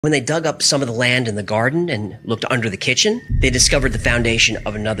When they dug up some of the land in the garden and looked under the kitchen, they discovered the foundation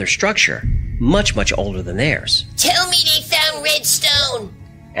of another structure, much, much older than theirs. Tell me they found red stone.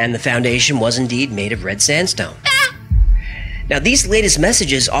 And the foundation was indeed made of red sandstone. Now, these latest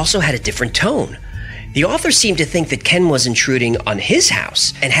messages also had a different tone. The author seemed to think that Ken was intruding on his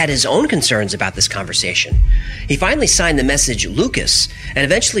house and had his own concerns about this conversation. He finally signed the message Lukas, and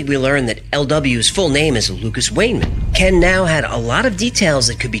eventually we learned that LW's full name is Lukas Wainman. Ken now had a lot of details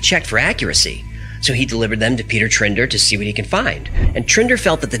that could be checked for accuracy, so he delivered them to Peter Trinder to see what he can find. And Trinder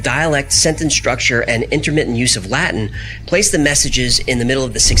felt that the dialect, sentence structure, and intermittent use of Latin placed the messages in the middle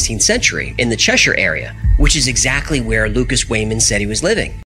of the 16th century in the Cheshire area, which is exactly where Lukas Wainman said he was living.